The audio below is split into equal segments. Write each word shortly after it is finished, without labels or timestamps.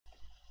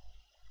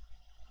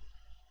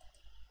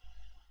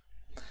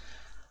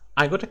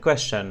I got a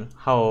question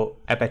how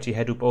Apache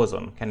Hadoop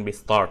Ozone can be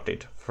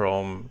started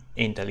from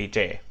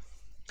IntelliJ,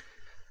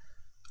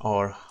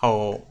 or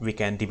how we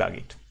can debug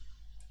it.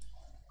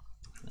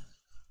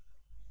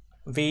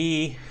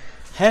 We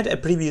had a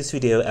previous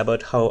video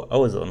about how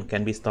Ozone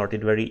can be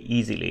started very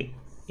easily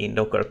in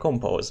Docker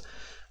Compose,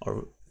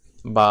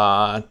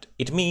 but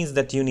it means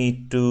that you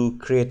need to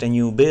create a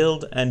new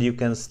build and you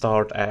can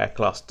start a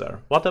cluster.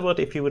 What about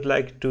if you would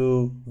like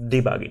to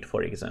debug it,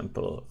 for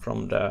example,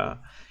 from the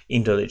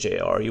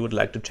IntelliJ, or you would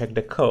like to check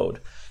the code?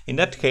 In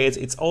that case,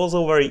 it's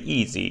also very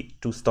easy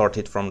to start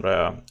it from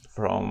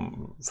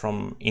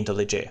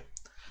IntelliJ.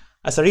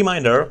 As a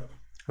reminder,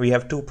 we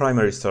have two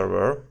primary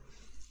servers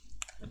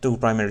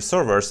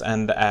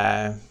and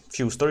a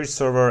few storage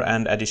servers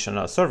and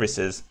additional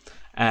services,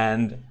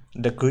 and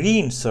the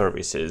green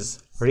services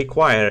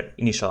require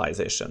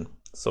initialization.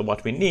 So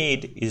what we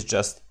need is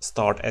just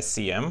start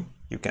SCM.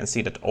 You can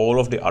see that all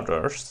of the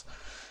others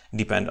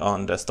depend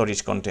on the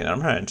storage container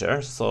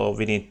manager. So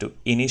we need to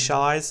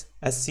initialize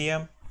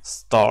SCM,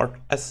 start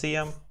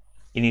SCM,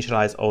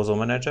 initialize Ozone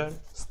manager,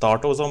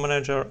 start Ozone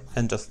manager,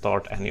 and just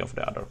start any of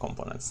the other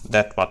components.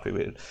 That's what we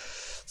will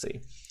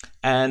see.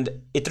 And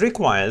it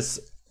requires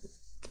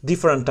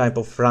different type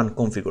of run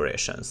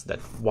configurations, that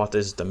what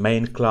is the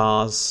main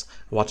class,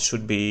 what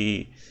should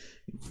be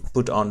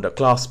put on the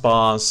class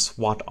path,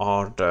 what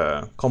are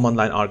the command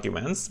line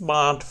arguments.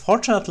 But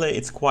fortunately,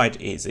 it's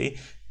quite easy.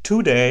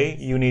 Today,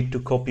 you need to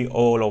copy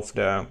all of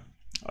the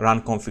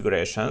run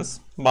configurations,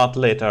 but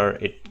later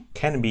it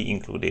can be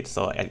included,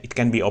 so it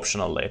can be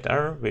optional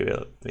later. We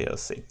will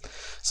see.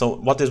 So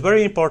what is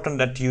very important,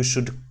 that you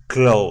should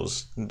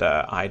close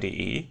the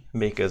IDE,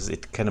 because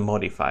it can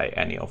modify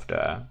any of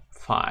the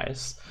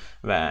files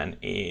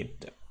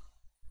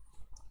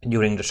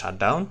during the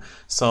shutdown.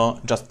 So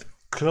just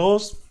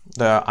close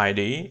the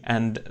IDE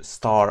and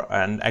start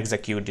and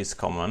execute this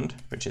command,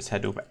 which is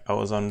hadoop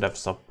ozone dev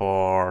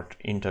support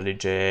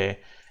IntelliJ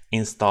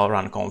install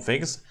run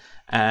configs,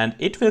 and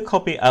it will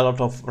copy a lot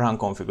of run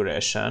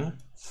configuration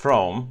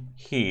from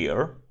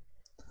here.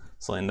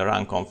 So in the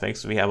run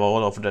configs, we have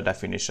all of the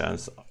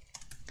definitions,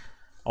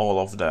 all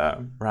of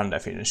the run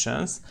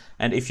definitions.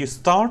 And if you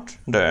start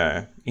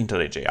the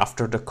IntelliJ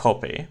after the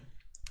copy,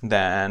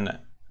 then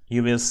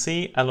you will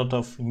see a lot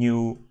of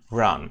new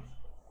run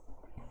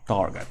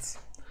targets.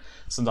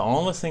 So the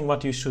only thing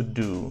what you should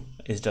do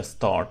is just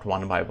start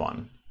one by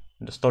one.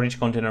 The storage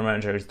container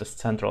manager is the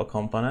central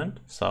component.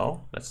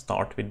 So let's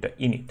start with the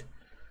init.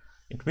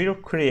 It will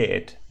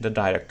create the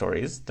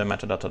directories, the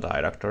metadata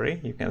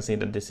directory. You can see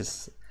that this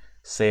is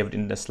saved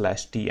in the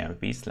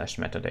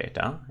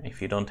 /tmp/metadata.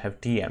 If you don't have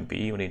tmp,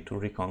 you need to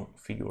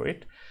reconfigure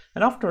it.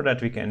 And after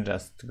that, we can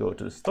just go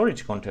to the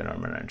storage container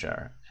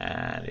manager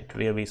and it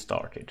will be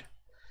started.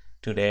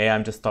 Today,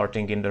 I'm just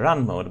starting in the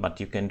run mode, but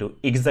you can do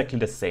exactly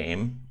the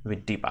same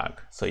with debug.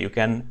 So you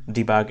can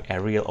debug a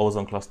real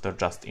Ozone cluster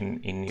just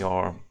in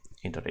your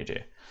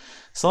IntelliJ.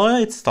 So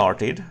it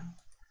started.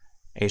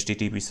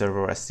 HTTP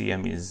server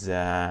SCM is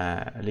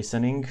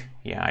listening.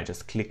 Yeah, I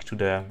just click to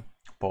the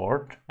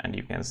port and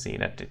you can see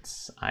that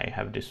I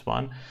have this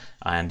one,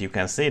 and you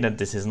can see that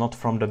this is not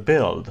from the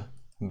build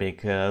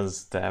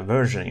because the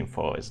version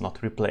info is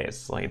not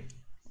replaced. So it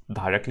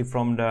directly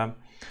from the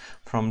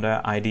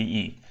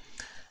IDE.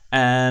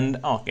 And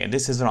okay,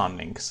 this is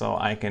running, so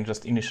I can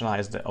just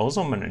initialize the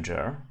Ozone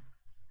manager,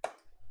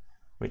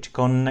 which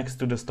connects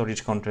to the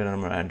storage container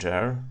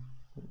manager,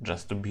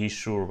 just to be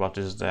sure what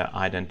is the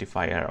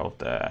identifier of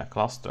the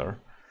cluster.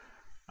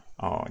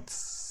 Oh, it's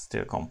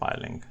still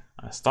compiling.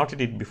 I started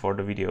it before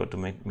the video to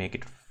make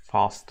it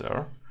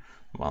faster.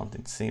 Well,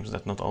 it seems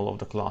that not all of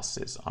the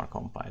classes are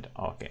compiled.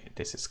 Okay,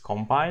 this is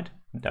compiled.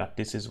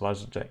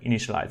 Was the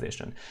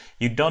initialization.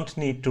 You don't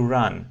need to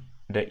run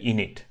the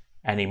init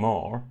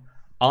anymore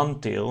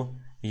until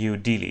you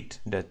delete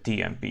the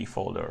TMP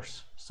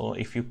folders. So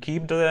if you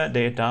keep the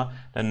data,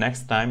 the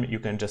next time you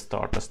can just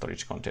start the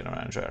storage container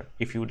manager.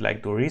 If you would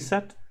like to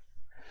reset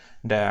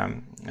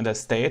the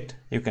state,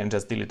 you can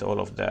just delete all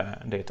of the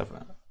data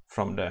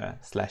from the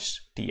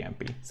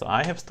 /tmp. So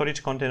I have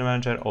storage container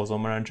manager,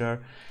 Ozone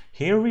manager.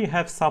 Here we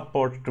have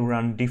support to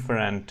run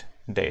different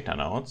data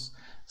nodes.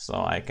 So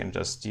I can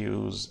just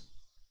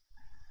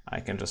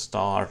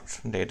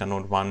start data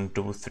node 1,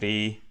 2,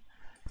 3,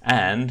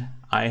 and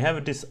I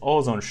have this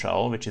Ozone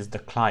shell, which is the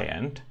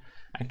client.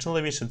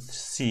 Actually, we should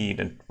see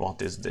that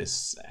what is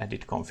this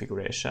edit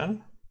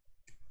configuration.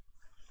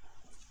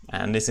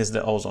 And this is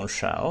the Ozone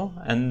shell.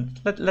 And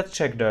let's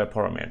check the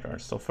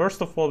parameters. So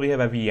first of all, we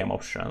have a VM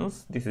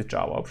options. This is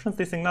Java options.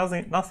 This is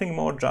nothing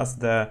more, just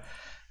the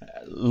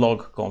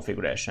log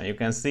configuration. You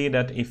can see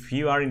that if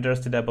you are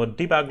interested about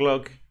debug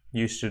log,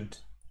 you should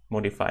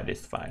modify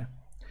this file.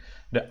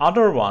 The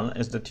other one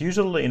is that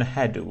usually in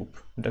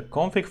Hadoop, the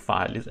config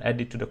file is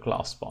added to the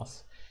class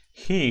path.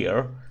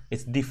 Here,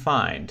 it's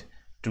defined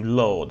to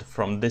load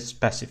from this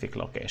specific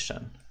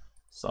location.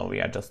 So we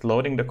are just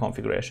loading the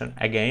configuration.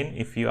 Again,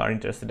 if you are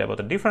interested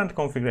about a different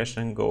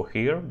configuration, go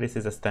here. This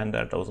is a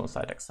standard Ozone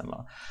site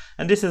XML.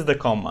 And this is the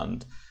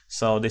command.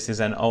 So this is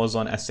an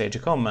Ozone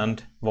SH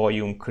command,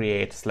 volume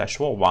create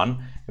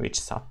 /1, which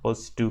is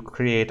supposed to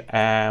create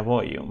a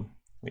volume.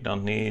 We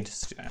don't need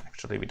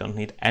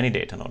any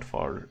data node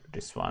for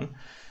this one,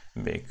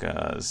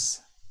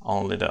 because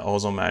only the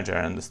Ozone manager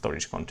and the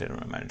storage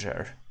container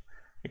manager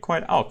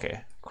required.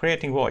 Okay,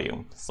 creating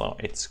volume. So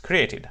it's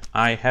created.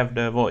 I have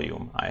the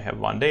volume. I have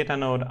one data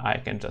node. I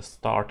can just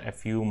start a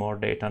few more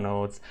data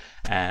nodes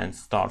and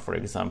start, for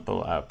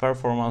example, a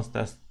performance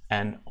test.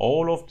 And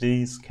all of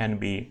these can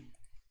be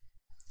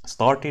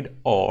started,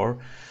 or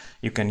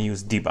you can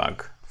use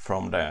debug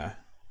from the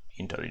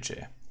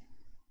IntelliJ.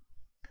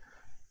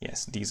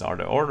 Yes, these are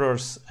the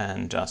orders,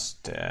 and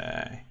just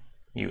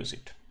use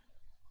it.